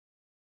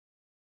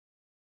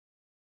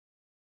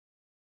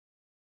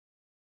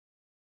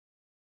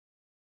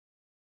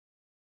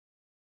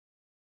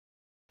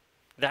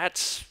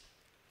that's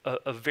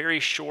a very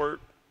short,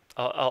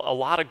 a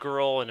lot of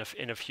girl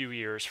in a few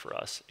years for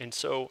us. And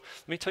so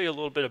let me tell you a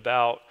little bit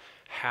about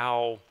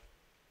how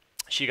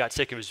she got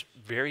sick. It was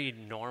very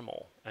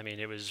normal. I mean,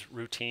 it was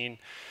routine.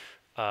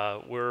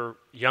 We're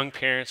young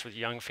parents with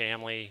young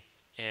family,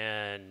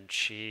 and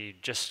she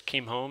just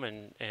came home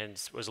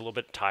and was a little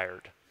bit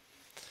tired.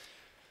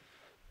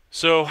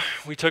 So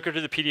we took her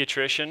to the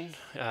pediatrician.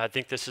 I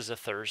think this is a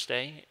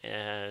Thursday,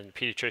 and the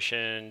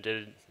pediatrician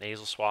did a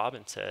nasal swab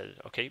and said,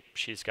 okay,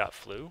 she's got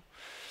flu.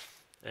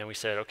 And we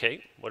said,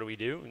 okay, what do we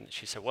do? And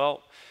she said,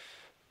 well,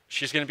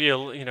 she's going to be,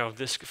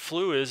 this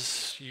flu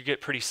is, you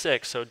get pretty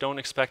sick, so don't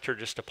expect her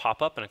just to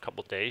pop up in a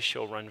couple days.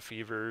 She'll run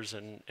fevers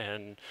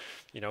and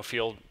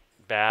feel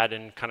bad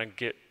and kind of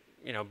get,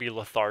 be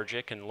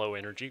lethargic and low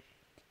energy.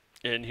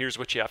 And here's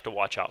what you have to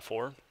watch out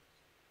for.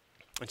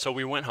 And so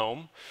we went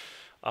home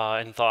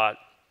and thought,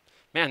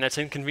 man, that's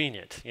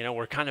inconvenient.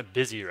 We're kind of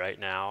busy right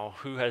now.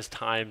 Who has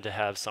time to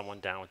have someone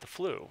down with the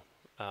flu?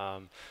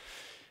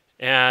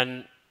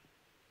 And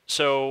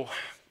so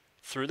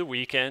through the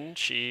weekend,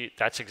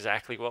 that's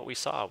exactly what we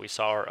saw. We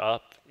saw her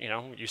up,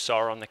 you saw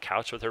her on the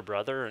couch with her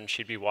brother, and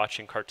she'd be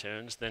watching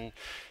cartoons. Then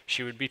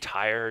she would be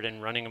tired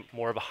and running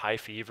more of a high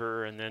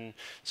fever. And then,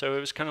 so it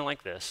was kind of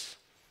like this.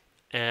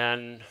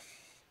 And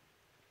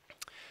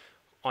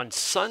on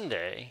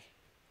Sunday,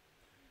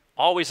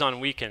 always on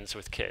weekends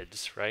with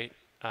kids, right?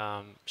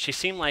 She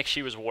seemed like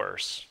she was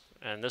worse.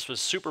 And this was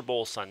Super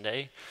Bowl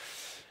Sunday.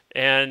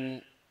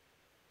 And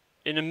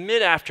in the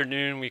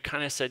mid-afternoon, we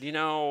kind of said,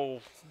 yeah,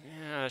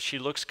 she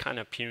looks kind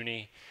of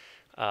puny.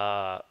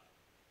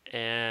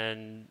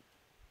 And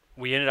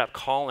we ended up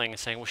calling and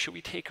saying, well, should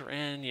we take her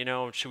in?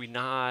 Should we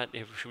not?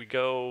 Should we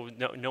go?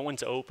 No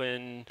one's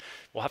open.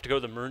 We'll have to go to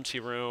the emergency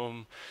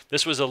room.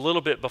 This was a little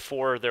bit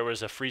before there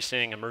was a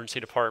freestanding emergency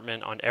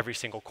department on every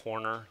single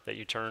corner that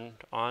you turned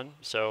on.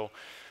 So,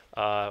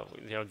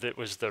 that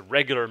was the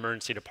regular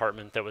emergency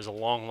department. That was a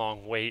long,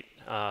 long wait.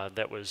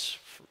 That was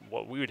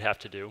what we would have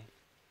to do.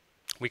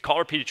 We called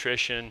our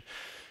pediatrician.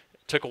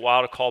 It took a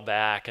while to call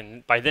back,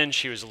 and by then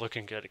she was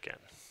looking good again.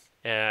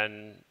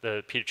 And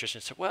the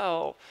pediatrician said,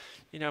 well,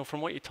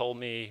 from what you told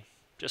me,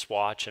 just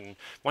watch, and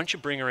why don't you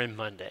bring her in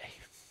Monday?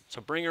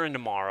 So bring her in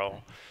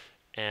tomorrow,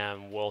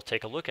 and we'll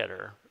take a look at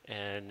her,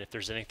 and if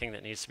there's anything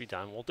that needs to be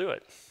done, we'll do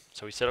it.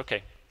 So we said,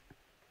 okay.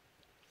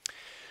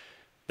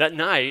 That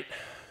night,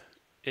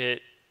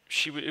 it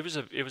was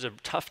a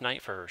tough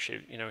night for her.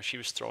 She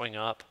was throwing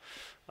up,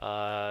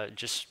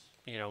 just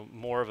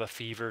more of a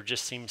fever,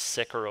 just seemed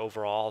sicker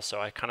overall. So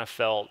I kind of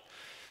felt,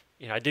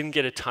 I didn't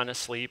get a ton of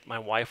sleep. My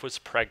wife was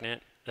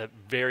pregnant,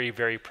 very,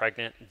 very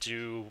pregnant,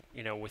 due,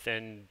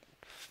 within,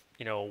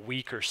 a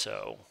week or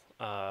so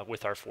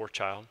with our fourth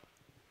child.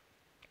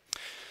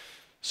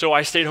 So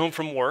I stayed home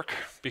from work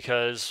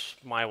because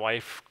my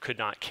wife could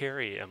not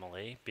carry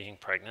Emily, being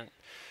pregnant,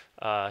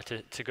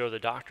 to go to the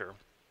doctor.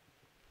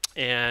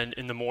 And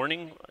in the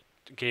morning,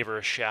 gave her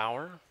a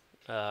shower.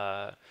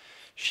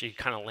 She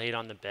kind of laid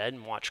on the bed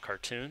and watched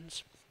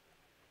cartoons.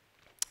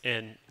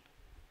 And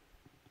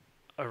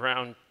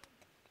around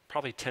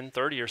probably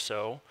 10:30 or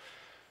so,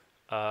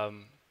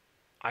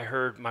 I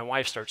heard my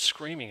wife start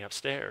screaming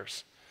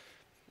upstairs.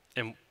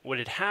 And what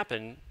had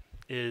happened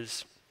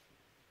is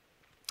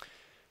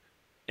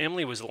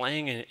Emily was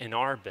laying in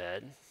our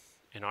bed,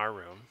 in our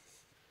room,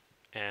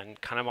 and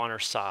kind of on her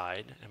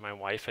side, and my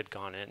wife had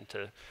gone in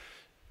to,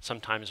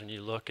 sometimes when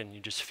you look and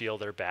you just feel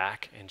their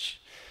back, and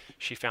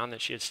she found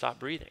that she had stopped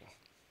breathing.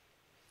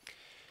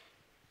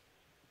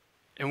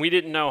 And we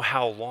didn't know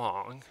how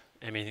long.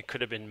 I mean, it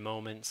could have been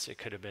moments, it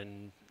could have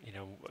been,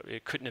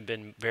 it couldn't have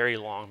been very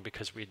long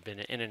because we'd been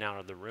in and out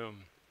of the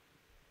room.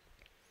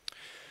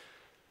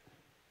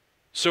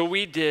 So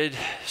we did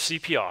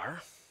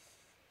CPR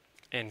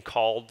and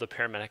called the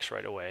paramedics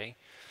right away,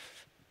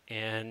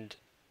 and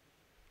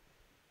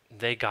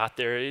they got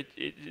there.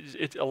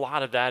 A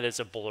lot of that is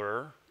a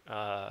blur.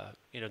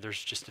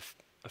 There's just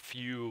a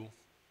few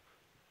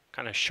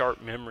kind of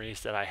sharp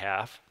memories that I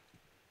have.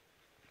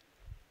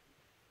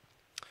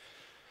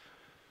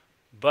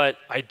 But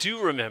I do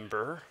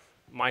remember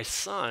my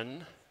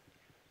son,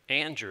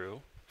 Andrew,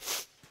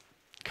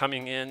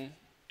 coming in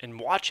and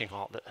watching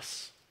all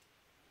this.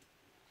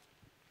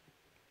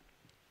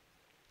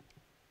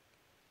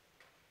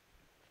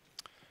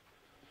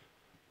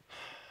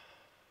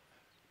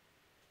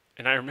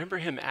 And I remember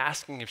him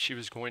asking if she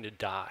was going to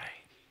die.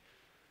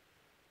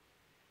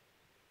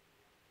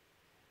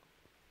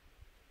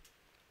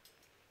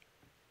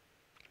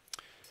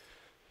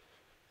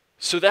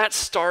 So that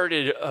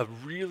started a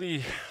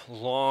really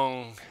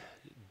long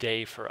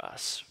day for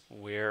us,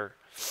 where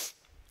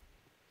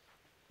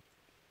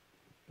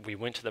we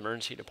went to the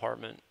emergency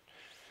department.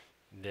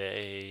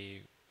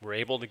 They were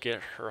able to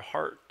get her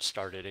heart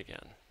started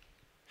again.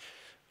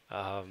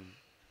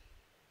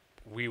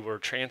 We were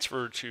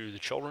transferred to the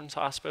children's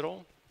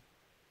hospital.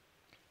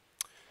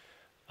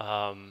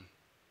 And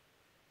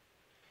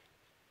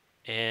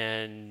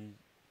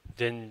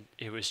then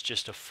it was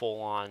just a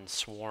full-on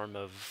swarm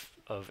of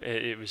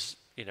it was,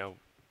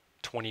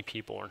 20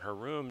 people in her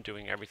room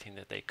doing everything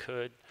that they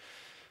could.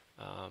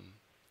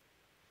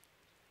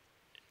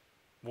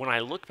 When I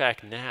look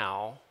back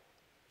now,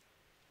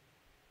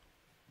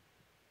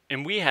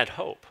 and we had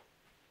hope.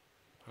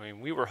 I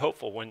mean, we were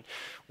hopeful when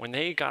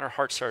they got our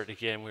heart started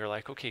again. We were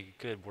like, okay,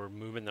 good, we're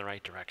moving in the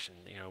right direction.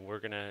 We're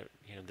gonna,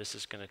 this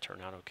is gonna turn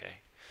out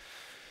okay.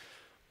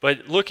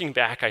 But looking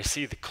back, I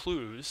see the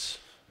clues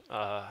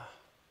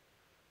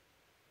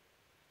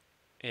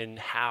in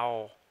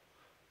how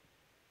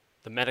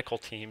the medical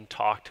team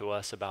talked to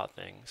us about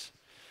things.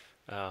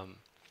 And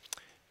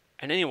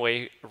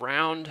anyway,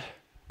 around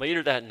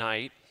later that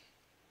night,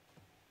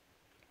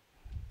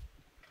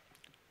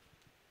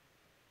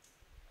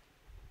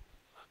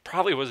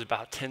 probably was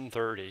about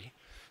 10:30.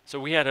 So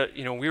we had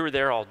we were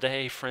there all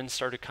day. Friends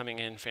started coming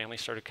in, family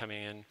started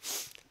coming in.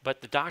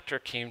 But the doctor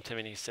came to me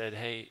and he said,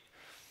 hey,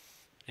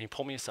 and he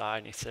pulled me aside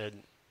and he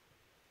said,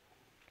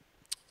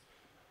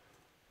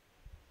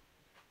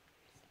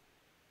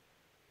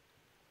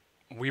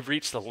 we've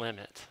reached the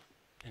limit.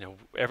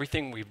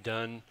 Everything we've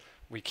done,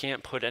 we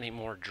can't put any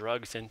more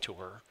drugs into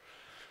her.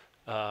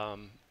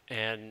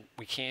 And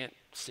we can't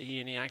see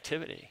any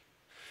activity.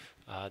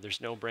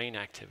 There's no brain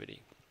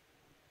activity.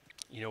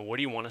 What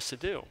do you want us to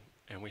do?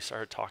 And we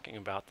started talking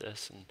about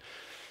this, and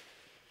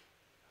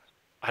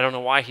I don't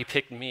know why he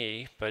picked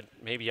me, but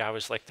maybe I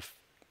was like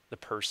the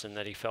person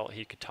that he felt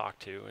he could talk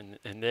to.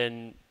 And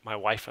then my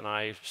wife and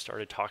I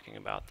started talking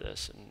about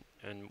this,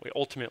 and we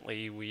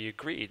ultimately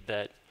agreed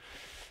that,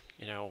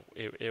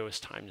 it was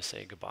time to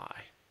say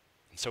goodbye.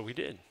 And so we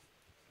did.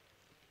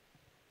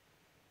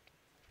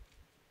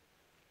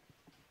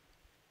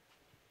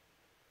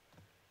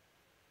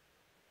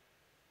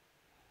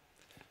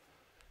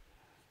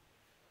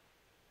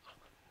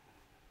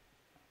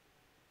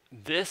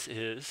 This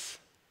is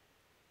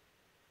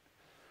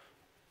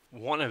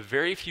one of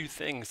very few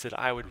things that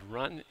I would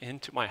run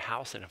into my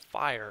house in a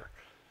fire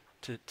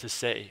to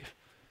save.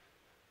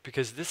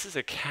 Because this is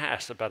a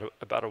cast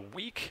about a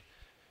week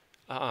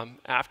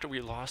after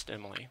we lost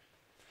Emily.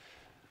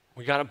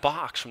 We got a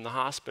box from the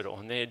hospital,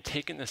 and they had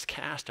taken this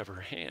cast of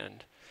her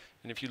hand.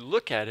 And if you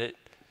look at it,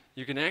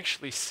 you can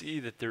actually see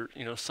that there,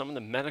 some of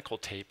the medical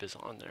tape is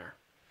on there.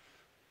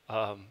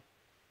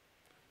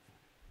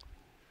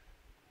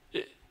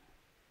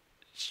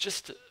 It's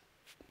just,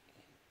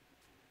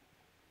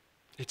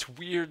 it's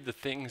weird the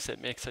things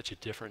that make such a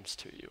difference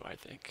to you, I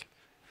think.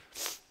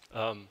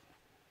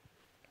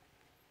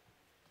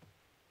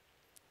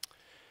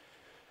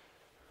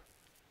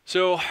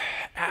 So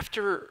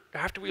after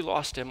we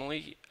lost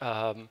Emily,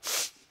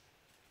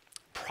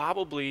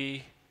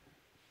 probably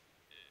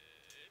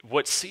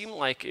what seemed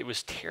like it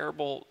was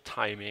terrible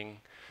timing,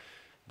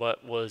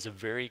 but was a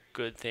very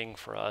good thing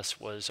for us,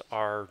 was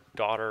our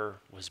daughter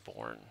was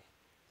born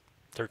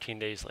 13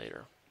 days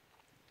later.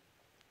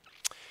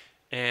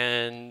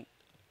 And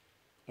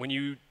when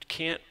you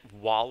can't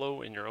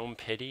wallow in your own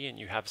pity and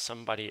you have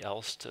somebody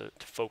else to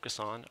focus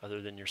on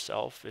other than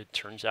yourself, it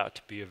turns out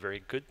to be a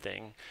very good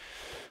thing.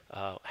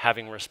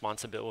 Having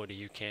responsibility,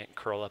 you can't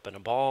curl up in a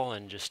ball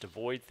and just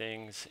avoid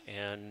things.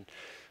 And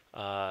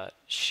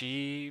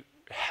she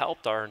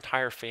helped our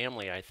entire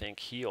family, I think,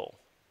 heal.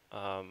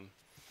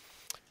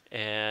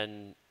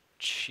 And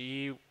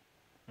she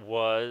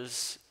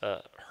was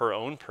her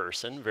own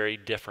person, very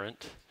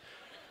different,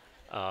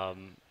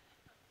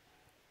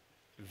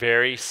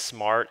 very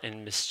smart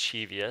and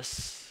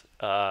mischievous,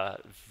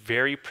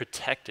 very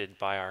protected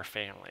by our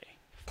family.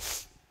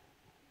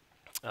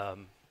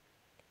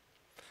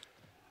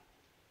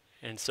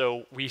 And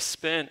so we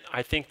spent,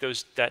 I think,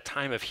 that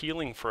time of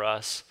healing for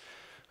us.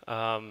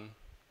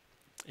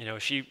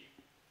 She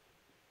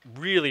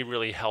really,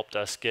 really helped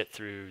us get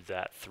through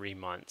that 3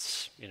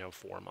 months,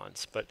 4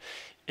 months. But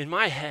in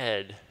my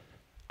head,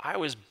 I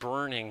was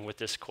burning with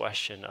this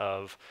question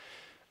of,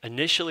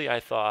 initially I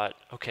thought,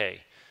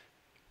 okay,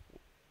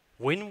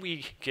 when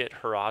we get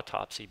her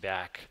autopsy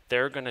back,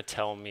 they're going to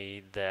tell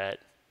me that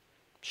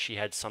she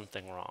had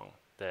something wrong,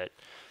 that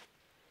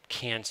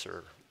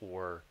cancer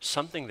or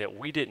something that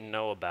we didn't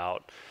know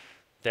about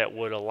that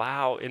would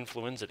allow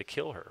influenza to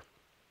kill her.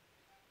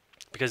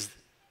 Because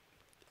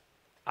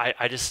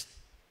I just,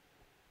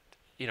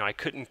 I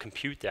couldn't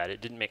compute that.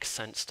 It didn't make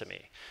sense to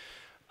me.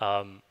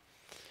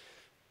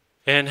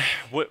 And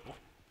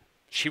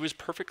she was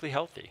perfectly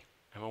healthy.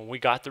 And when we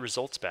got the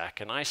results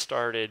back, and I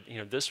started,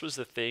 this was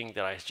the thing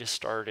that I just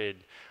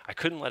started, I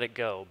couldn't let it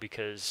go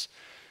because,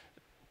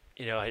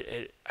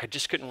 I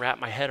just couldn't wrap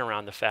my head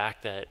around the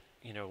fact that,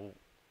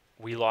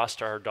 we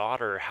lost our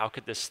daughter. How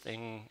could this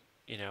thing,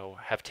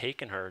 have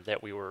taken her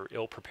that we were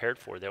ill prepared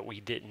for, that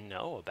we didn't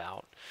know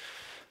about?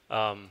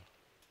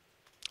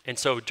 And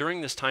so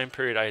during this time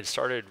period, I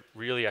started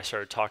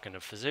talking to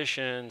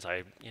physicians.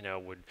 I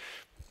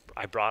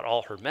brought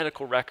all her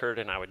medical record,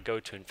 and I would go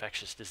to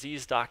infectious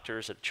disease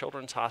doctors at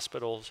children's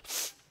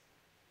hospitals.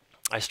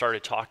 I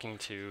started talking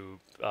to,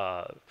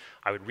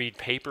 I would read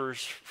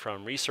papers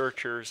from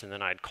researchers, and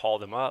then I'd call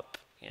them up,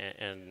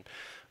 and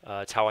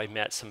it's how I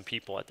met some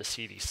people at the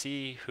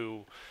CDC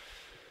who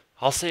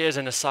I'll say as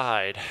an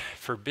aside,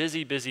 for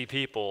busy, busy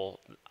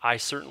people,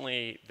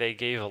 they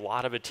gave a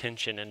lot of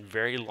attention and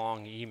very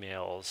long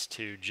emails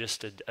to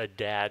just a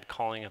dad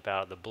calling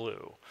about the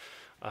blue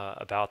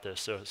about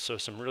this. So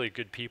some really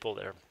good people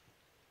there.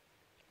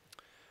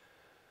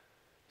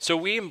 So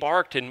we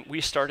embarked and we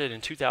started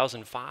in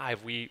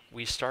 2005.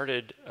 We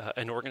started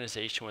an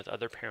organization with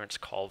other parents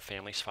called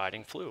Families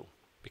Fighting Flu,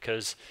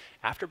 because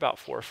after about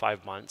 4 or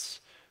 5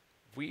 months,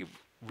 we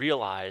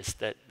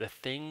realized that the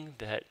thing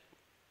that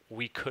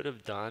we could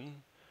have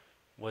done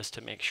was to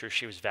make sure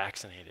she was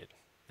vaccinated.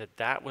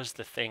 That was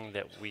the thing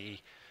that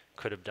we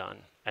could have done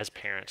as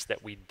parents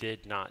that we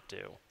did not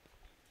do.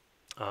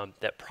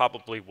 That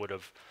probably would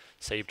have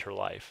saved her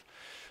life.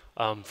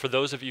 For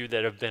those of you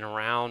that have been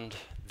around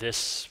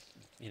this,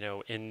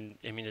 in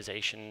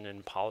immunization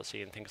and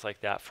policy and things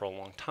like that for a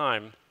long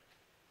time,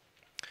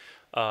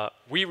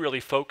 we really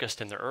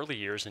focused in the early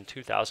years in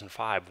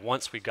 2005,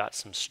 once we got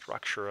some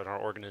structure in our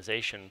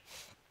organization,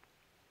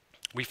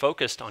 we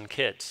focused on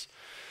kids.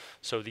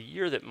 So the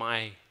year that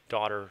my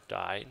daughter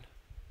died,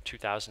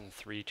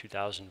 2003,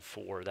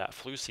 2004, that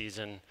flu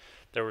season,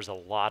 there was a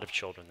lot of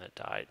children that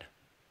died.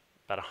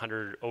 About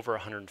over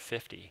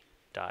 150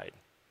 died.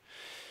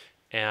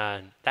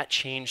 And that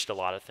changed a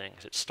lot of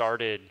things. It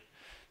started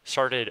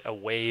a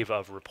wave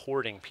of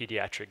reporting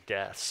pediatric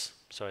deaths.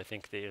 So I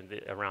think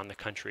around the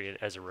country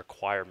as a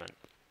requirement.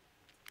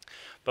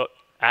 But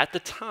at the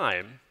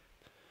time,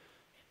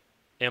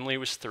 Emily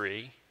was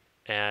 3,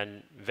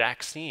 and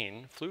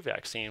flu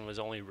vaccine was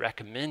only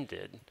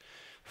recommended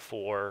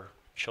for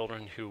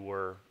children who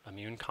were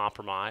immune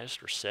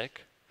compromised or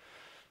sick,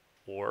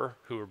 or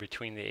who were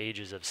between the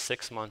ages of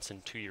 6 months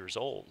and 2 years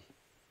old.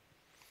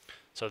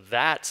 So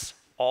that's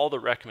all the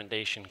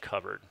recommendation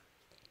covered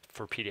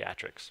for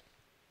pediatrics.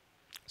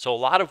 So a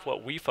lot of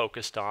what we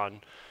focused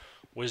on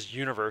was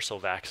universal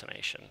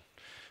vaccination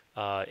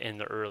in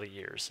the early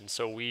years. And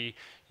so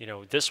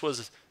this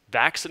was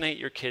vaccinate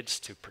your kids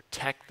to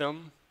protect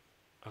them,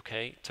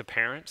 okay, to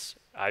parents.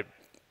 I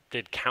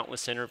did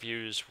countless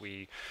interviews.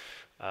 We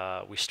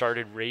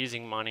started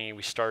raising money.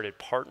 We started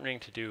partnering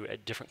to do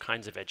different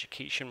kinds of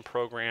education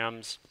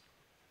programs.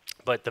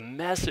 But the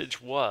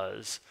message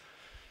was,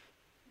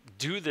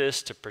 do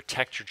this to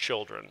protect your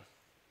children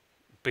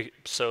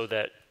so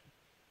that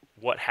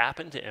what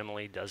happened to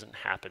Emily doesn't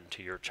happen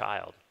to your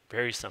child.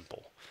 Very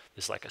simple.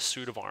 It's like a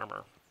suit of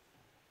armor.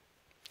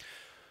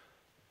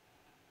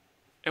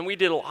 And we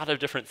did a lot of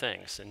different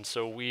things. And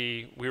so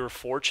we were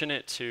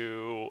fortunate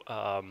to,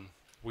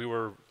 we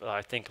were,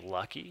 I think,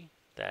 lucky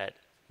that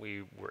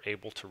we were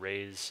able to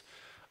raise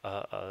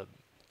a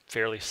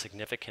fairly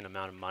significant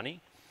amount of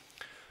money.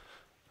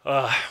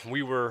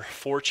 We were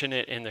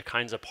fortunate in the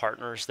kinds of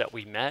partners that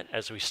we met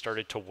as we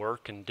started to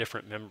work, and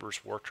different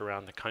members worked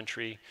around the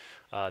country,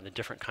 the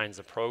different kinds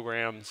of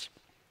programs.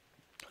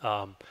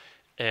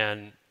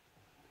 And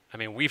I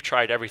mean, we've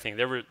tried everything.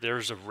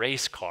 There's a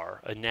race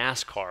car, a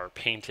NASCAR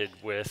painted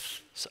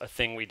with a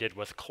thing we did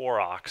with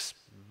Clorox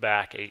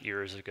back 8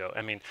 years ago.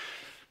 I mean,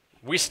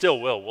 we still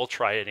will. We'll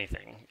try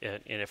anything,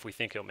 and if we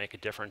think it'll make a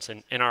difference.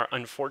 And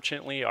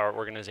unfortunately, our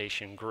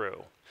organization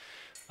grew.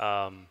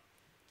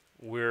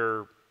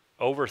 We're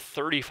over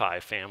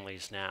 35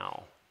 families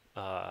now,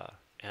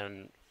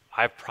 and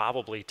I've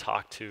probably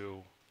talked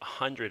to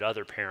 100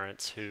 other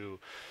parents who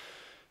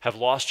have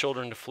lost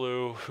children to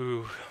flu,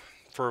 who,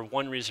 for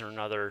one reason or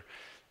another,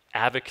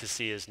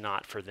 advocacy is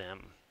not for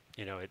them.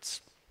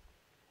 It's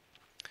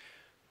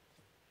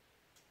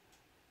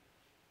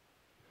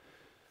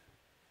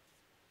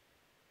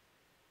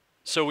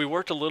so we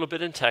worked a little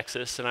bit in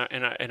Texas, and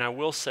I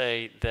will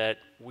say that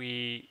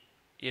we,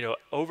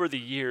 over the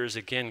years,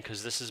 again,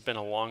 because this has been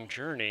a long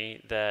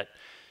journey, that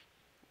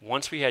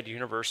once we had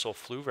universal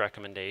flu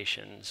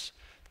recommendations,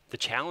 the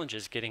challenge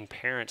is getting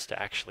parents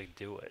to actually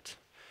do it.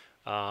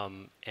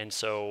 And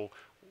so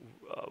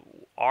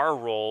our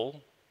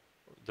role,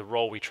 the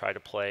role we try to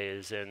play,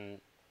 is in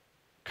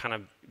kind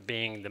of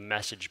being the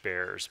message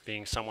bearers,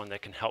 being someone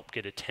that can help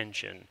get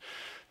attention,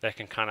 that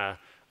can kind of,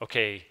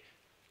 okay,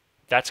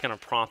 that's going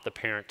to prompt the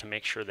parent to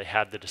make sure they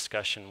have the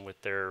discussion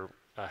with their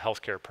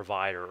healthcare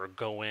provider, or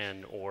go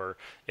in, or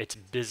it's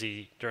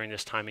busy during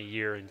this time of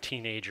year and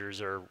teenagers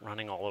are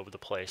running all over the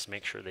place,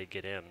 make sure they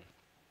get in.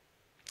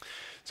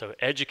 So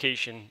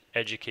education,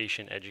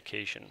 education,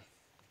 education.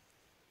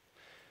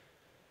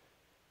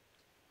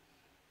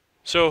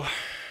 So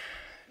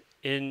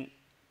in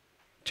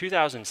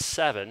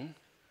 2007,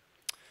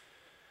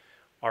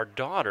 our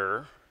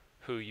daughter,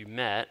 who you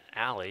met,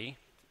 Allie,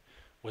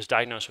 was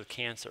diagnosed with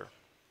cancer.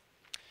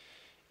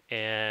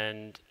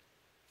 And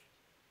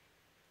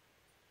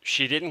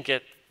she didn't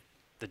get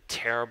the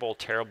terrible,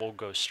 terrible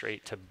go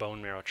straight to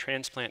bone marrow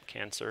transplant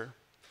cancer.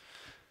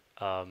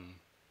 But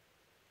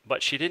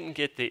she didn't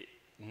get the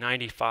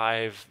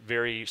 95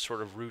 very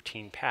sort of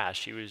routine pass.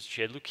 She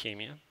had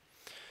leukemia.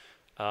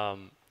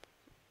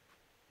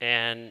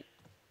 And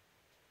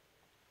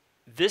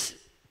this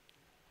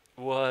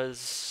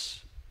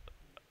was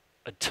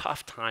a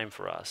tough time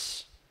for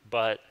us.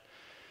 But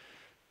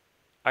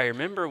I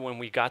remember when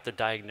we got the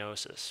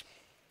diagnosis,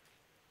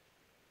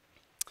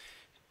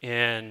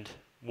 And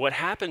what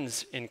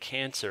happens in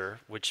cancer,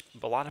 which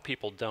a lot of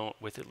people don't,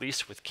 with at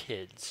least with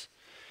kids,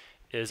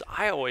 is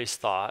I always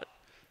thought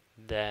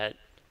that,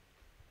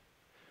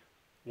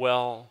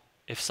 well,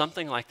 if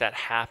something like that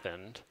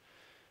happened,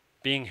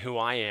 being who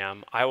I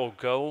am, I will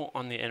go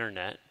on the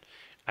internet,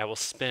 I will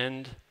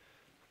spend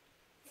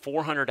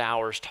 400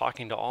 hours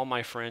talking to all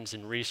my friends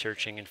and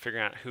researching and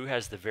figuring out who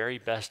has the very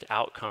best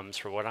outcomes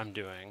for what I'm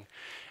doing,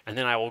 and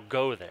then I will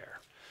go there.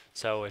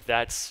 So if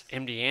that's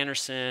MD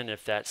Anderson,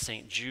 if that's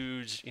St.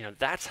 Jude's,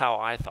 that's how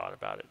I thought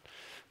about it.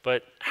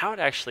 But how it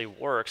actually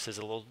works is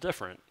a little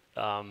different,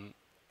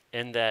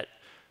 in that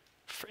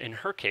in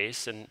her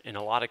case, and in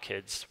a lot of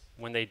kids,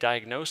 when they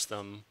diagnose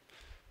them,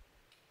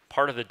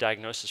 part of the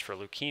diagnosis for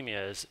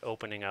leukemia is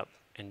opening up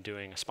and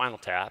doing a spinal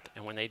tap.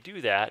 And when they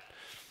do that,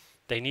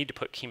 they need to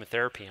put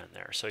chemotherapy in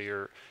there. So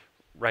you're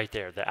right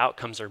there. The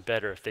outcomes are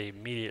better if they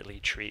immediately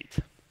treat.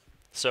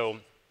 So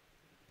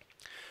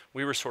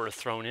we were sort of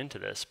thrown into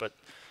this, but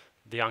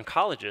the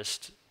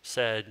oncologist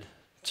said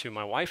to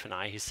my wife and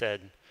I, he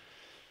said,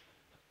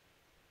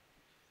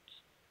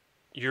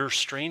 "You're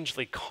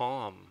strangely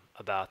calm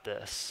about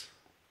this."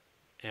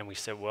 And we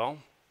said, well,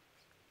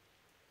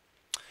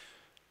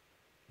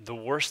 the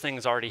worst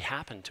thing's already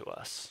happened to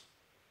us.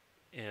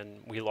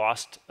 And we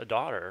lost a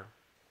daughter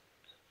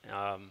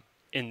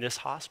in this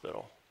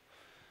hospital.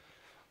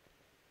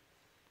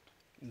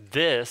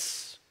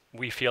 This,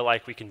 we feel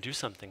like we can do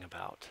something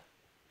about.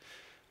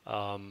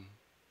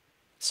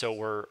 So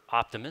we're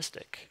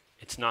optimistic.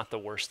 It's not the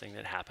worst thing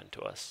that happened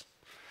to us.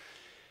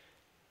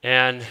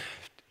 And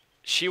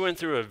she went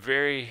through a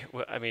very,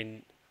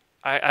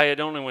 I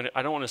don't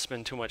want to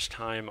spend too much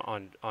time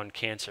on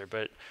cancer,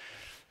 but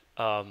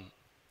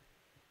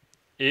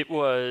it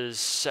was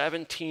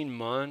 17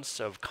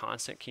 months of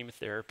constant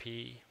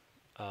chemotherapy,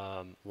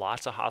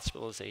 lots of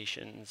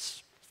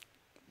hospitalizations.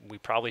 We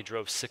probably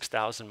drove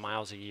 6,000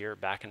 miles a year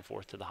back and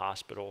forth to the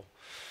hospital.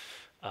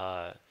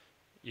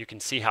 You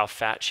can see how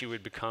fat she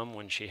would become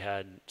when she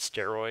had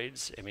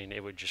steroids.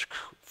 It would just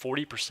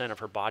 40% of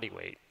her body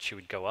weight. She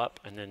would go up,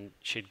 and then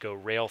she'd go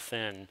rail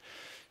thin,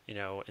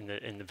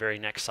 in the very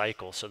next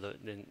cycle. So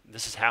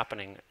this is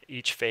happening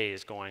each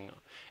phase going,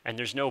 and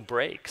there's no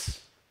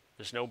breaks.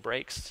 There's no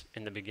breaks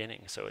in the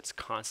beginning, so it's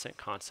constant,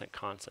 constant,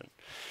 constant.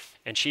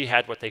 And she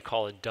had what they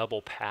call a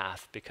double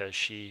path because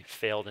she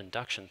failed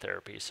induction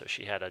therapy, so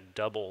she had a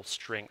double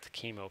strength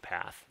chemo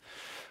path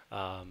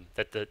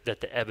that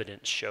the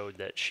evidence showed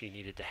that she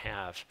needed to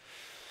have.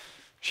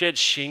 She had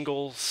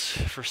shingles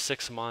for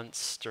 6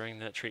 months during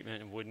that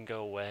treatment and wouldn't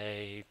go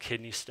away,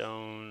 kidney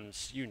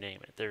stones, you name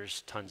it.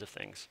 There's tons of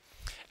things.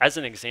 As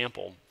an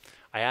example,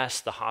 I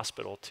asked the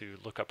hospital to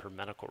look up her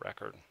medical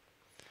record.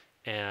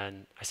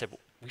 And I said,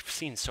 we've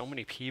seen so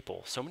many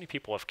people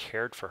have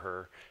cared for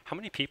her. How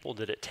many people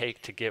did it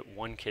take to get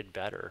one kid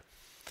better?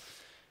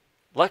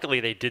 Luckily,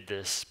 they did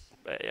this.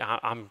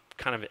 I'm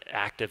kind of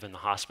active in the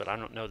hospital. I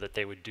don't know that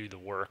they would do the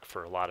work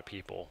for a lot of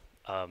people.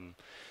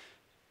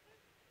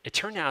 It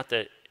turned out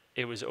that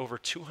it was over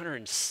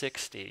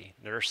 260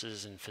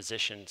 nurses and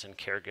physicians and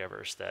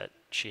caregivers that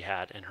she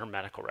had in her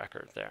medical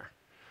record there.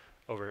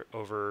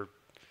 Over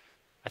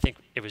I think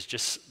it was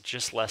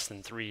just less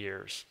than 3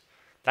 years.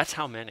 That's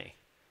how many.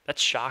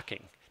 That's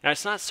shocking. Now,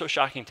 it's not so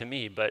shocking to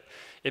me, but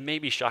it may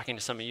be shocking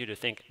to some of you to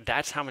think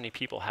that's how many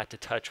people had to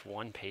touch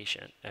one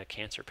patient, a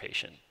cancer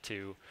patient,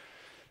 to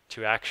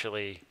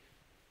actually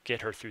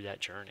get her through that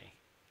journey.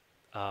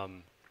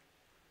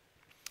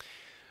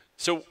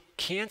 So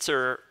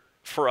cancer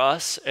for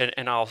us,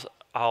 and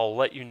I'll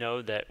let you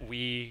know that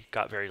we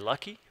got very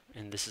lucky,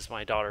 and this is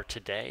my daughter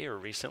today or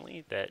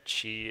recently, that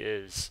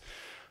she's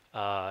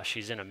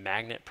in a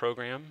magnet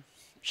program.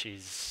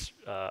 She's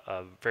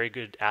a very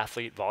good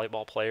athlete,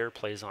 volleyball player,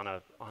 plays on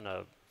a kind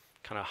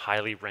of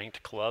highly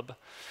ranked club.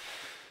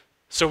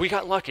 So we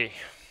got lucky,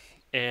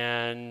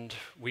 and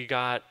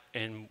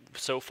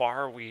so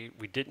far we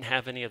didn't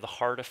have any of the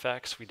heart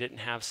effects. We didn't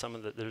have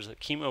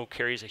chemo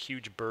carries a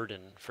huge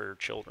burden for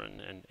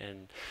children,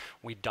 and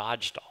we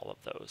dodged all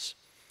of those.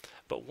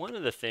 But one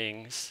of the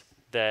things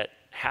that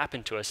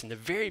happened to us in the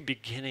very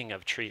beginning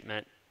of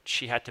treatment,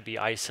 she had to be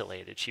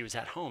isolated. She was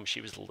at home,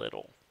 she was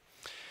little.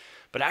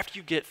 But after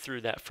you get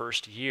through that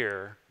first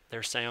year,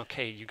 they're saying,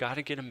 okay, you got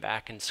to get them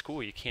back in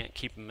school. You can't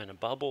keep them in a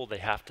bubble. They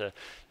have to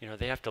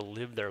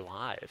live their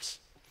lives.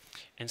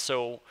 And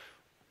so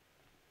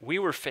we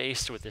were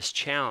faced with this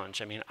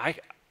challenge.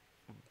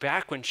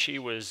 Back when she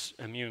was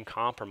immune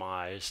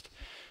compromised,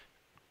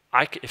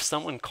 if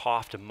someone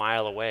coughed a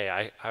mile away,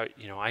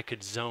 I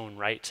could zone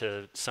right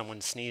to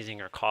someone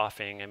sneezing or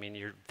coughing.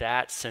 You're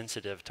that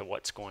sensitive to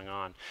what's going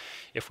on.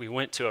 If we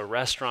went to a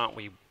restaurant,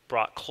 we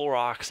brought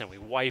Clorox and we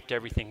wiped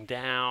everything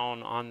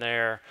down on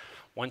there.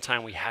 One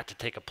time we had to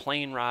take a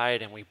plane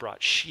ride and we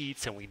brought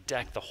sheets and we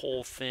decked the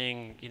whole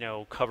thing,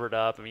 covered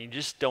up. You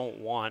just don't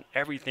want,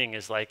 everything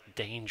is like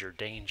danger.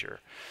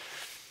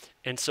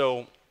 And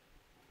so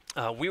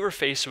we were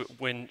faced with,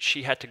 when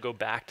she had to go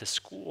back to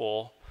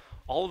school,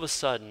 all of a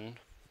sudden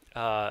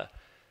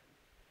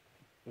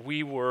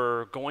we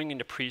were going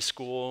into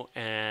preschool,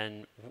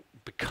 and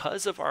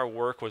because of our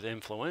work with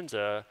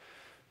influenza,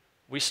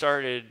 we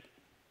started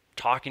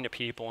talking to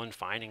people and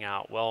finding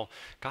out, well,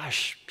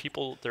 gosh,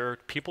 there are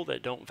people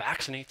that don't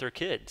vaccinate their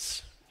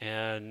kids.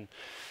 And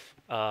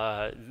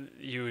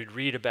you would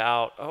read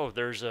about, oh,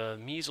 there's a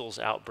measles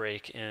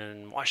outbreak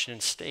in Washington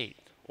State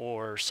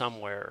or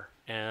somewhere,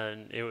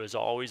 and it was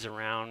always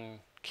around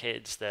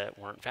kids that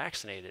weren't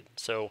vaccinated.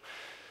 So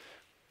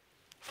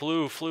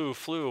flu,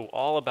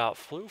 all about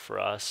flu for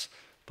us.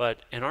 But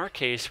in our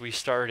case, we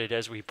started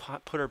as we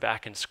put her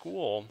back in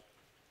school,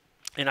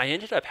 and I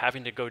ended up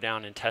having to go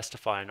down and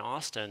testify in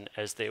Austin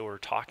as they were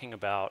talking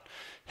about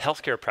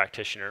healthcare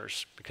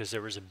practitioners, because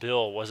there was a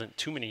bill, wasn't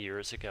too many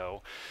years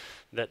ago,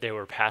 that they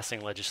were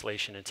passing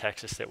legislation in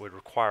Texas that would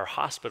require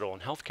hospital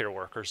and healthcare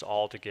workers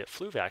all to get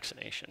flu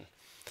vaccination.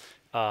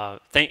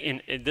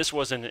 This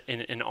wasn't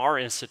in our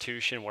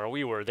institution where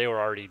we were, they were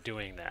already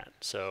doing that.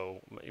 So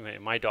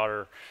my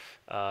daughter,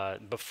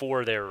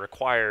 before they were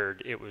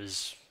required, it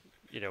was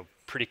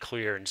pretty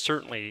clear, and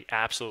certainly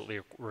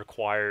absolutely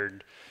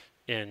required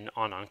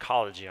on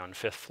oncology on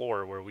 5th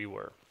floor where we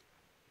were.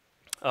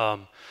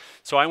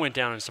 So I went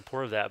down in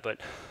support of that,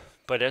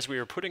 but as we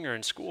were putting her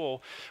in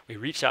school, we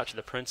reached out to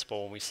the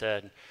principal and we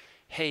said,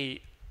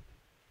 hey,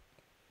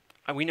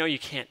 we know you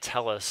can't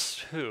tell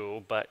us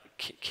who, but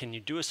can you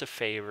do us a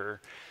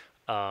favor?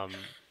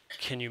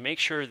 Can you make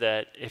sure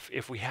that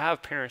if we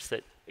have parents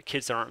that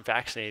kids that aren't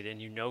vaccinated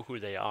and you know who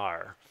they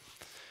are,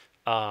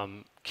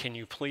 can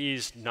you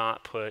please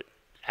not put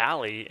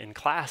Allie in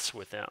class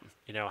with them?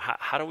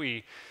 How do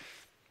we,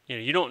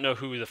 you don't know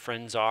who the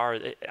friends are.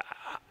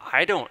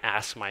 I don't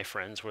ask my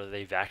friends whether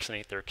they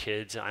vaccinate their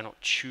kids. I don't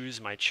choose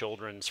my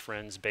children's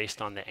friends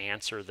based on the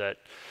answer that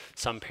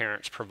some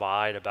parents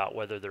provide about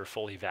whether they're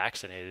fully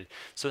vaccinated.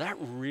 So that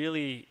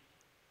really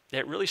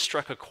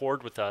struck a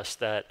chord with us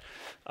that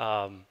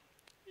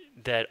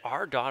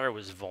our daughter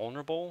was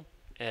vulnerable.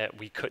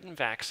 We couldn't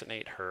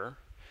vaccinate her.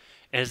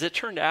 And as it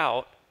turned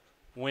out,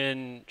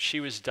 when she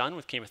was done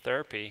with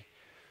chemotherapy,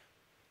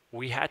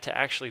 we had to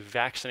actually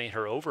vaccinate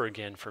her over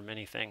again for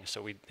many things.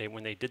 So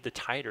when they did the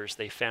titers,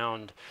 they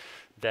found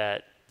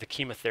that the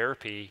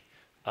chemotherapy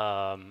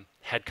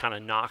had kind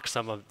of knocked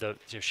some of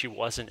she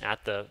wasn't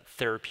at the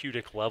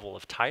therapeutic level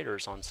of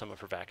titers on some of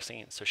her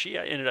vaccines. So she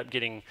ended up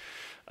getting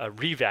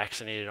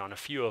revaccinated on a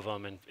few of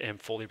them and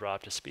fully brought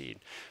up to speed.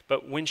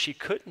 But when she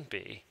couldn't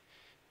be,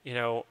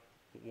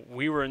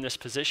 we were in this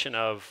position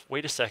of,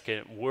 wait a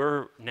second,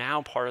 we're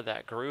now part of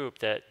that group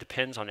that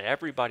depends on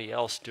everybody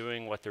else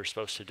doing what they're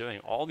supposed to doing,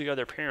 all the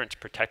other parents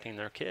protecting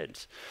their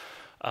kids.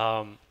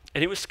 And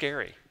it was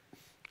scary.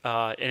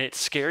 And it's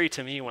scary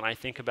to me when I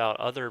think about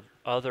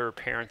other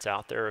parents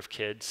out there of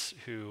kids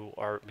who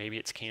are, maybe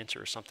it's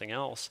cancer or something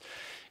else,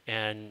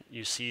 and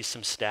you see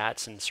some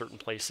stats in certain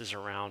places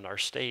around our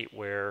state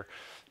where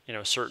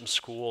certain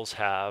schools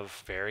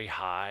have very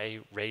high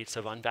rates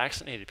of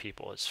unvaccinated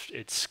people.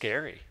 It's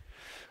scary.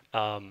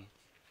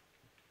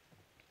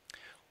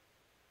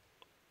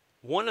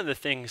 One of the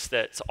things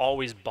that's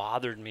always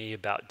bothered me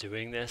about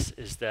doing this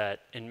is that,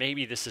 and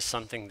maybe this is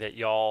something that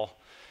you're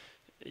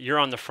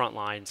on the front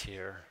lines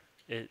here,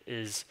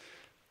 is,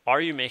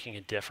 are you making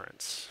a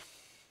difference?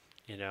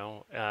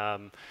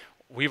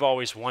 We've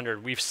always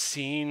wondered, we've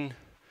seen,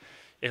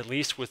 at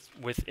least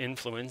with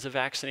influenza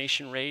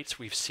vaccination rates,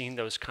 we've seen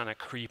those kind of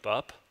creep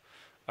up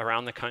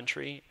around the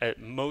country,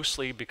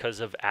 mostly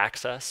because of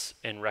access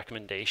and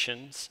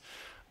recommendations.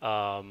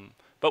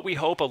 But we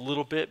hope a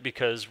little bit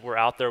because we're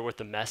out there with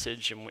the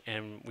message,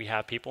 and we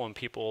have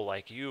people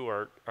like you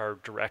are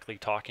directly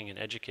talking and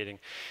educating.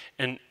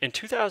 And in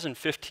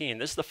 2015,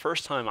 this is the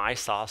first time I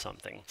saw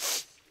something.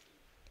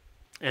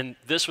 And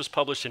this was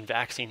published in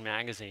Vaccine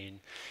Magazine.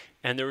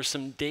 And there was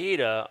some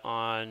data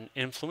on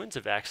influenza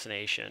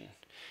vaccination.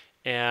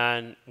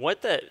 And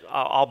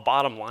I'll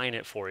bottom line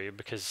it for you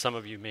because some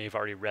of you may have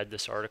already read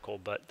this article,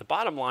 but the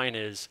bottom line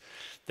is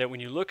that when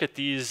you look at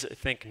these, I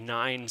think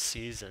 9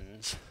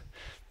 seasons,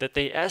 that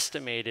they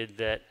estimated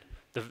that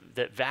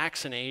that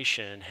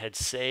vaccination had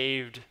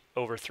saved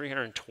over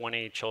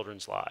 320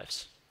 children's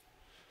lives.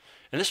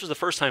 And this was the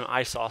first time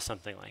I saw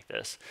something like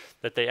this,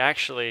 that they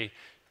actually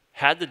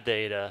had the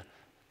data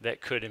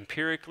that could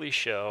empirically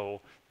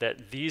show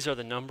that these are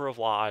the number of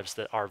lives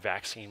that our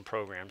vaccine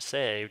program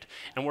saved.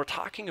 And we're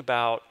talking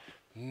about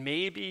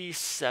maybe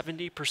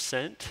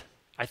 70%,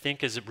 I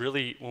think, is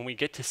really, when we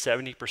get to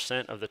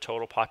 70% of the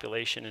total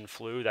population in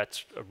flu,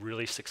 that's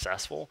really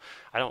successful.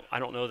 I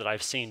don't know that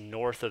I've seen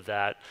north of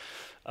that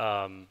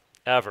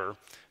ever.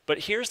 But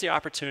here's the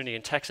opportunity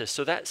in Texas.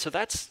 So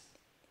that's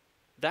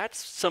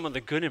some of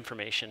the good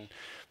information.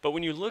 But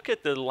when you look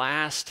at the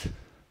last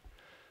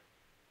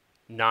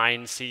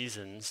 9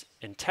 seasons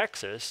in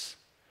Texas,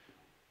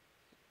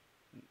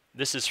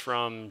 this is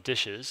from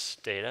Dish's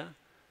data,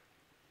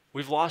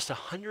 we've lost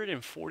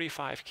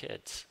 145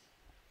 kids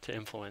to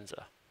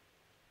influenza.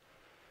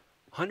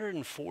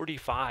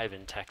 145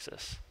 in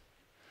Texas.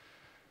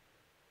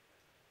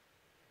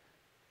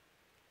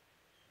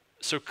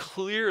 So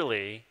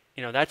clearly,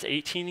 that's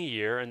 18 a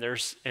year,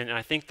 and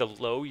I think the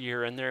low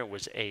year in there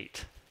was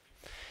 8.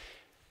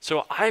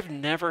 So I've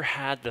never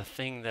had the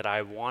thing that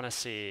I want to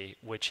see,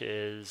 which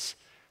is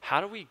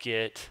how do we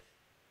get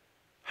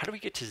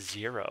to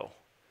zero?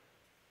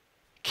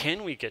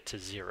 Can we get to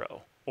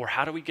zero? Or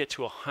how do we get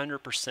to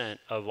 100%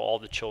 of all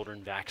the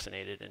children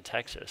vaccinated in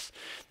Texas?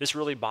 This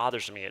really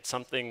bothers me. It's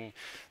something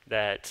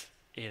that,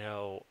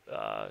 if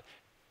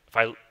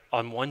I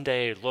on one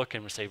day look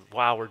and say,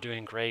 wow, we're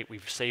doing great,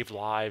 we've saved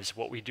lives,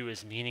 what we do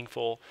is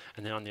meaningful.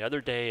 And then on the other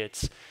day,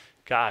 it's,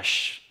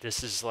 gosh,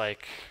 this is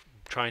like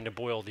trying to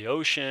boil the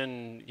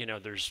ocean.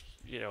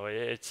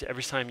 It's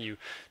every time you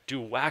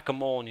do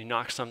whack-a-mole and you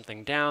knock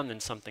something down, then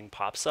something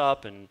pops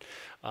up, and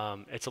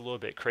it's a little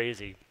bit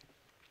crazy.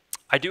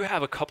 I do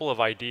have a couple of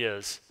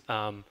ideas.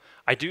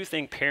 I do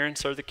think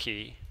parents are the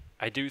key.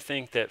 I do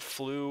think that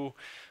flu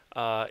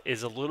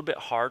is a little bit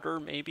harder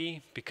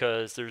maybe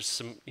because there's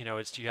some, you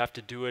have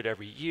to do it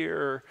every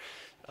year.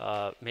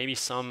 Maybe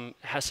some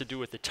has to do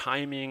with the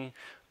timing.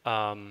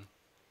 One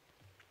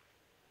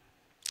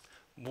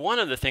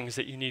of the things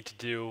that you need to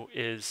do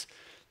is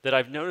that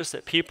I've noticed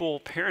that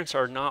parents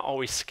are not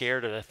always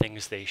scared of the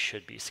things they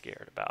should be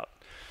scared about.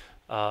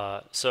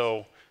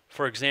 So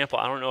for example,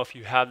 I don't know if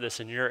you have this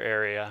in your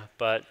area,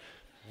 but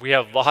we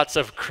have lots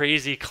of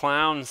crazy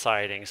clown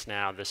sightings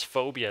now, this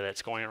phobia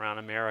that's going around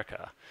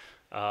America.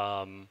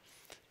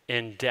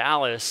 In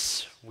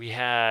Dallas,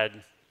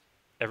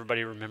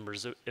 everybody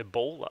remembers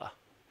Ebola.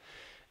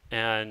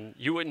 And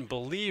you wouldn't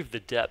believe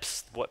the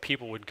depths what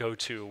people would go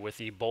to with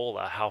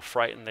Ebola, how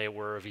frightened they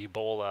were of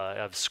Ebola,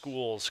 of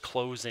schools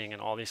closing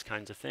and all these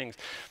kinds of things.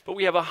 But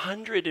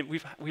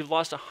we've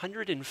lost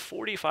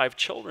 145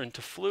 children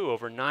to flu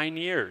over 9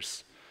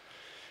 years.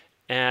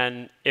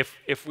 And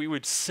if we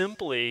would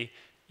simply,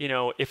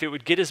 if it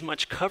would get as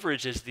much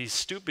coverage as these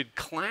stupid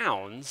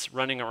clowns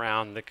running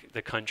around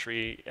the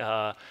country,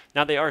 now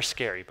they are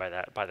scary by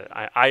that.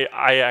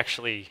 I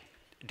actually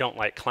don't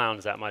like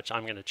clowns that much.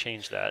 I'm going to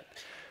change that.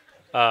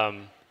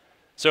 But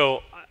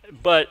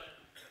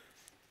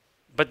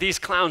these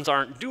clowns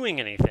aren't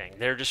doing anything.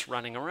 They're just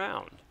running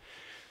around.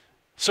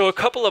 So a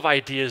couple of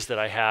ideas that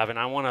I have, and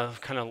I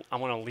want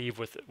to leave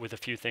with a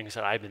few things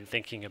that I've been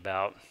thinking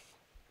about.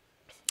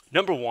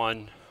 Number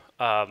one,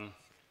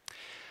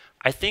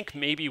 I think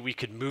maybe we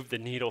could move the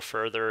needle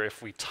further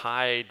if we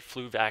tied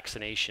flu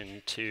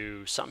vaccination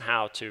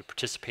somehow to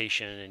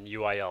participation in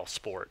UIL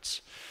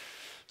sports.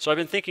 So I've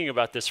been thinking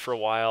about this for a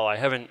while. I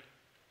haven't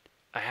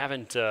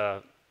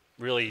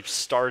really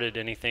started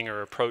anything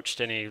or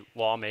approached any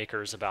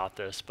lawmakers about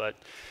this, but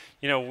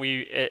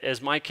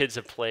as my kids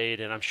have played,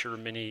 and I'm sure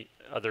many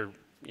other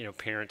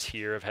parents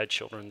here have had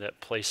children that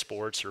play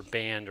sports or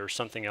band or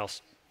something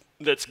else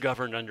that's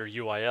governed under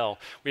UIL,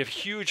 we have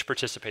huge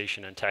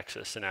participation in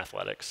Texas in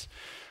athletics.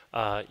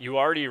 You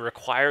already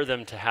require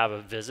them to have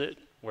a visit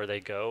where they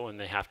go and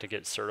they have to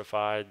get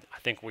certified. I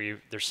think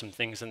there's some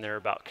things in there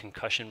about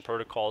concussion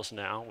protocols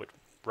now, which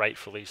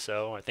rightfully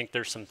so. I think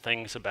there's some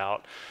things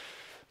about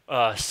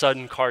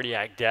sudden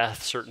cardiac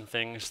death, certain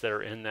things that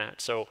are in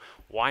that. So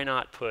why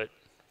not put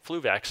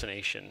flu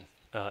vaccination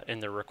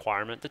in the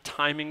requirement? The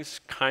timing's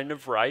kind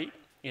of right,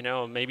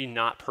 maybe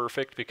not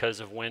perfect because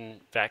of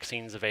when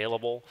vaccine's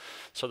available.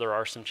 So there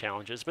are some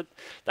challenges, but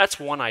that's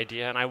one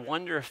idea. And I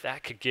wonder if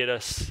that could get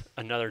us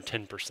another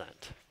 10%.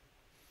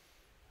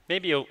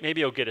 Maybe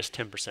it'll get us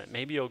 10%.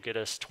 Maybe it'll get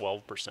us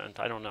 12%.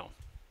 I don't know.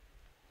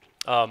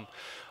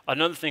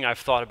 Another thing I've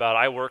thought about,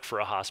 I work for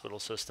a hospital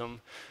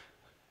system,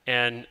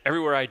 and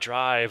everywhere I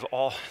drive,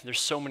 there's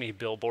so many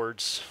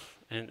billboards.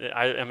 And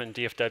I'm in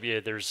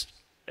DFW.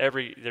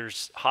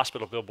 There's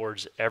hospital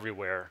billboards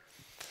everywhere.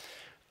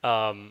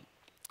 And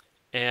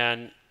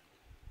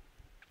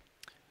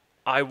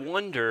I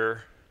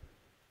wonder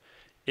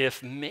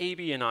if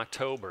maybe in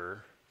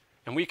October,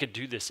 and we could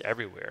do this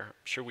everywhere, I'm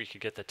sure we could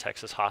get the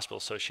Texas Hospital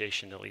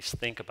Association to at least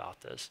think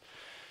about this.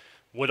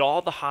 Would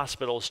all the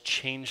hospitals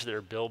change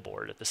their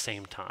billboard at the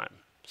same time?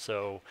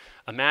 So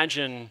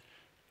imagine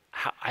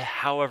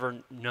however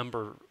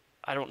number,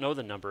 I don't know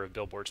the number of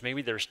billboards,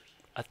 maybe there's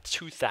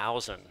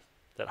 2,000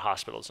 that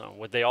hospitals own.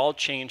 Would they all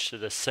change to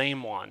the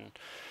same one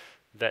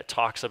that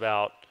talks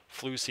about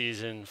flu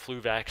season,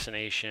 flu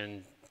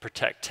vaccination,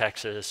 protect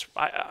Texas,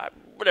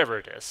 whatever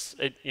it is?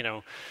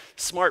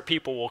 Smart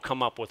people will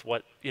come up with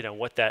what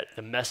the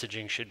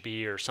messaging should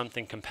be or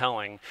something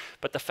compelling.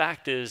 But the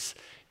fact is,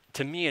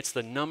 to me, it's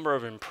the number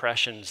of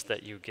impressions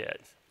that you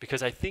get.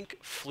 Because I think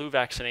flu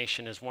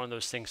vaccination is one of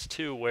those things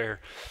too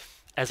where,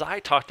 as I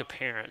talk to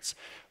parents,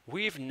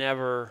 we've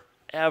never,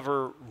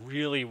 ever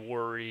really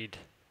worried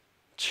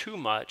too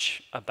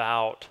much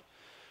about,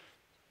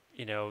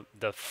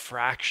 the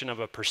fraction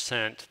of a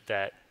percent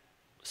that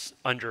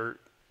under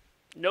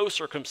no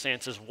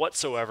circumstances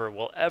whatsoever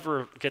will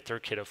ever get their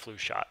kid a flu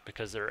shot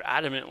because they're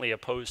adamantly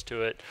opposed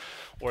to it,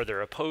 or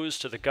they're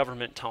opposed to the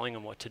government telling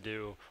them what to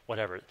do,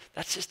 whatever.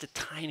 That's just a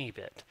tiny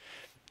bit.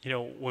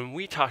 When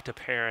we talk to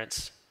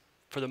parents,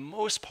 for the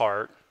most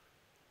part,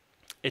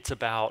 it's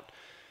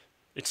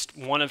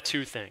one of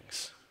two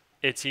things.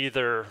 It's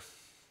either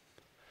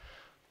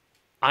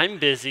I'm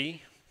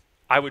busy,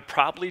 I would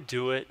probably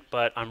do it,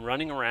 but I'm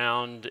running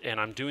around and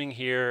I'm doing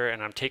here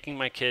and I'm taking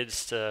my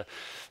kids to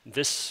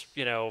this,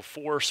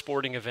 4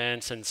 sporting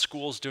events and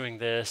school's doing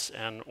this,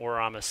 and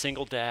or I'm a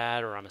single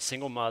dad or I'm a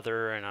single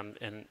mother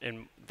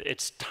and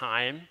it's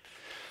time,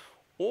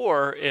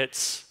 or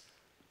it's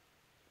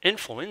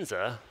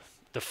influenza,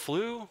 the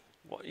flu,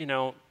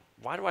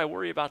 why do I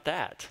worry about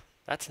that?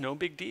 That's no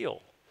big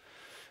deal.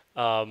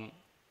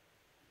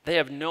 They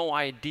have no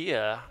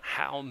idea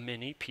how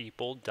many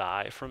people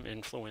die from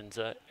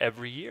influenza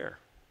every year.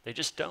 They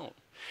just don't.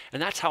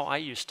 And that's how I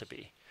used to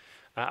be.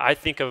 I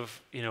think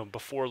of,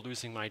 before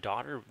losing my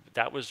daughter,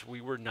 we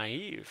were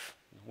naive.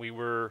 We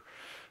were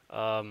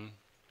right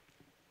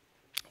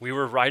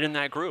in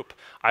that group.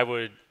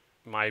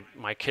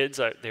 My kids,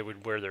 they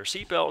would wear their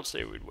seatbelts,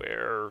 they would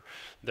wear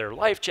their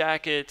life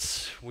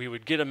jackets, we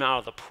would get them out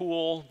of the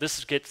pool.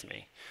 This gets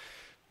me.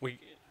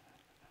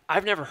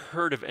 I've never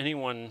heard of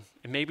anyone,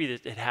 and maybe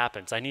it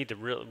happens, I need to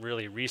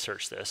really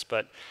research this,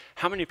 but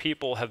how many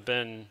people have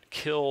been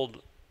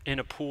killed in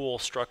a pool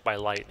struck by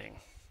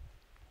lightning?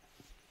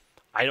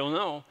 I don't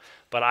know,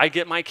 but I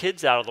get my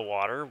kids out of the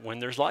water when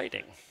there's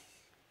lightning,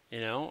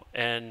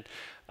 and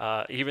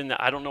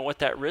I don't know what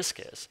that risk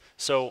is.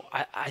 So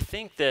I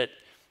think that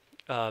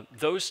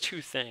those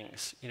two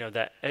things,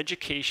 that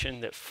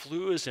education, that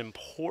flu is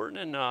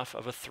important enough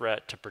of a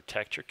threat to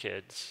protect your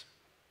kids,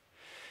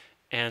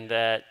 and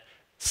that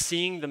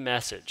seeing the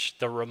message,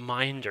 the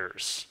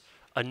reminders,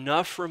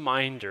 enough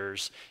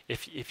reminders,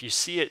 if you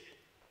see it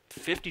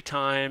 50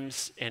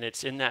 times and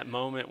it's in that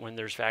moment when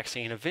there's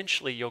vaccine,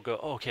 eventually you'll go,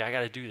 oh, okay, I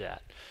got to do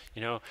that.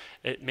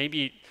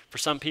 Maybe for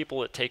some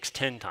people it takes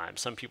 10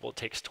 times, some people it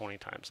takes 20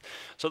 times.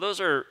 So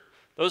those are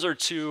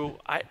two,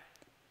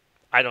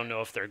 I don't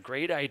know if they're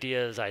great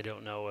ideas, I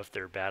don't know if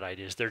they're bad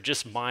ideas. They're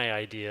just my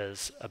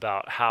ideas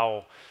about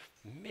how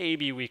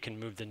maybe we can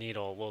move the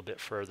needle a little bit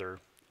further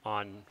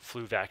on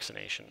flu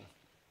vaccination.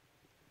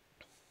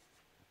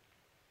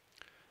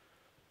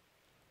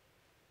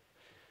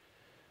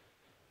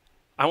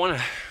 I want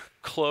to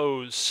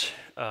close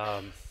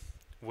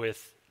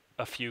with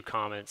a few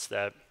comments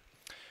that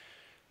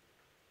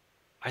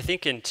I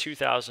think in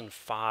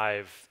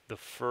 2005, the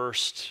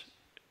first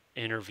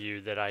interview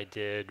that I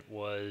did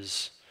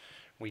was,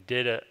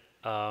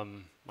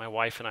 my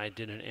wife and I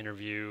did an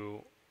interview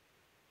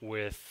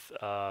with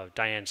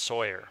Diane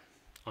Sawyer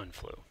on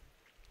flu.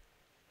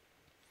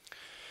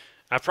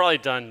 I've probably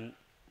done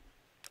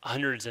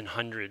hundreds and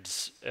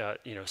hundreds,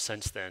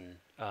 since then.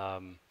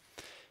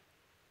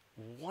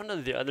 One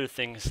of the other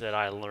things that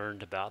I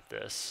learned about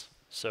this,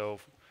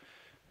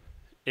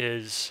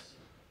 is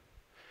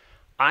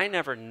I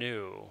never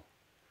knew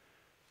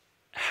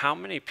how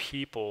many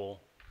people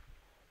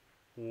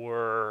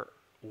were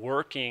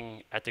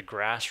working at the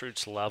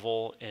grassroots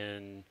level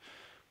in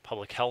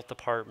public health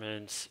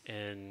departments,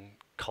 in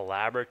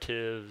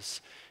collaboratives,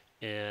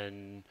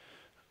 in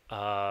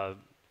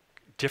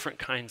different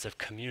kinds of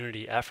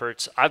community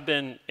efforts. I've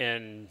been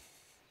in,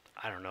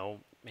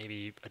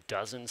 maybe a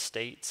dozen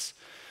states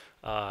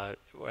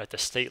at the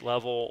state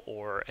level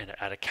or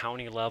at a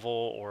county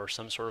level or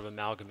some sort of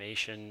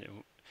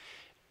amalgamation.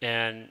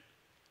 And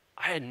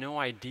I had no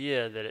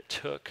idea that it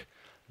took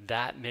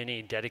that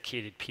many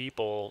dedicated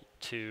people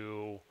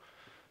to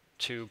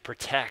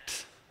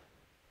protect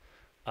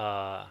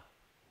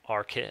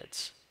our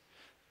kids.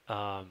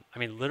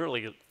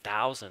 Literally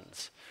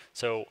thousands.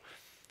 So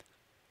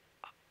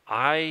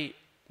I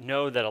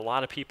know that a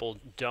lot of people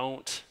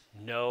don't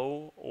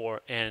know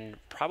and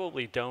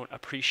probably don't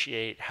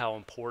appreciate how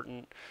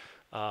important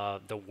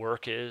the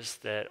work is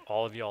that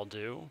all of y'all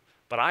do,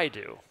 but I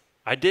do.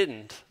 I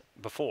didn't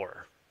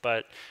before,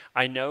 but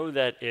I know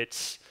that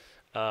it's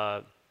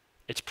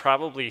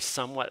probably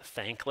somewhat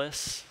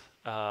thankless.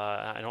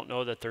 I don't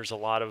know that there's a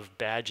lot of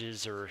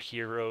badges or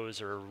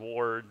heroes or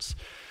awards.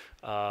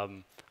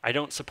 I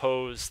don't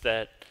suppose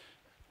that,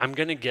 I'm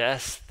gonna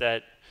guess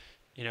that,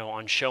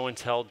 on show and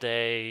tell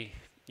day,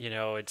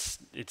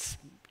 it's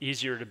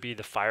easier to be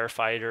the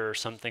firefighter or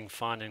something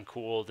fun and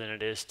cool than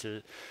it is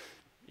to,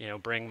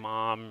 bring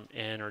mom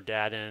in or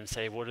dad in and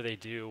say, what do they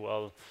do?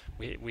 Well,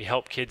 we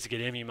help kids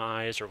get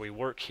immunized, or we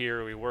work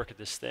here, or we work at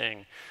this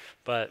thing.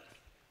 But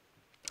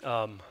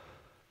I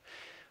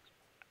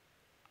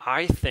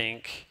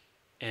think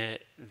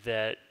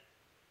that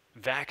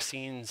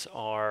vaccines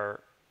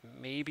are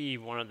maybe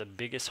one of the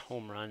biggest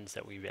home runs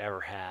that we've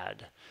ever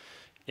had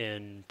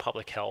in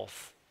public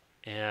health.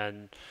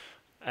 And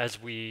as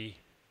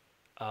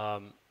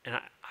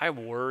I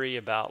worry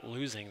about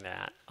losing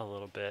that a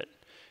little bit.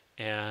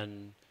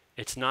 And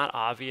it's not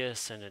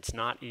obvious, and it's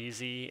not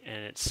easy,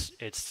 and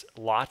it's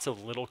lots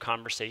of little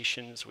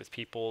conversations with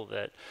people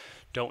that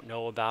don't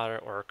know about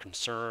it or are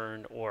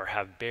concerned or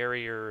have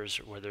barriers,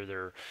 whether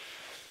they're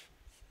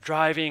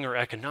driving or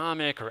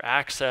economic or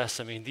access.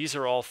 These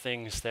are all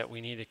things that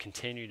we need to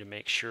continue to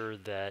make sure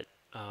that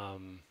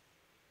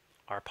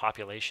our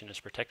population is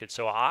protected.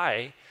 So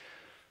I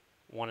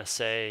want to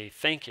say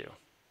thank you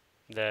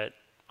that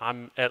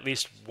I'm at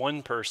least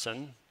one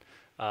person,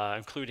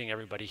 including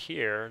everybody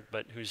here,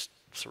 but who's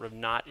sort of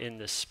not in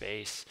this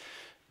space,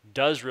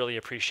 does really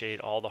appreciate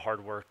all the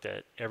hard work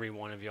that every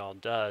one of y'all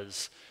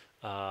does,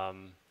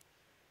 and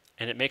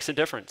it makes a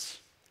difference.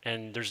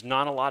 And there's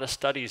not a lot of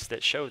studies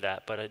that show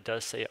that, but it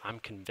does say, I'm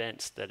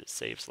convinced that it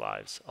saves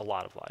lives, a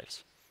lot of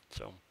lives.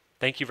 So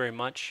thank you very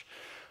much.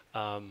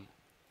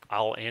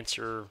 I'll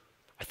answer,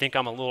 I think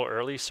I'm a little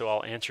early, so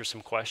I'll answer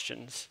some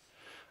questions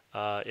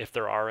if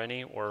there are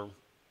any or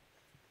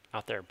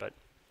out there. But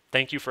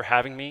thank you for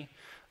having me.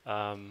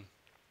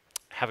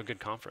 Have a good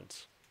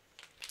conference.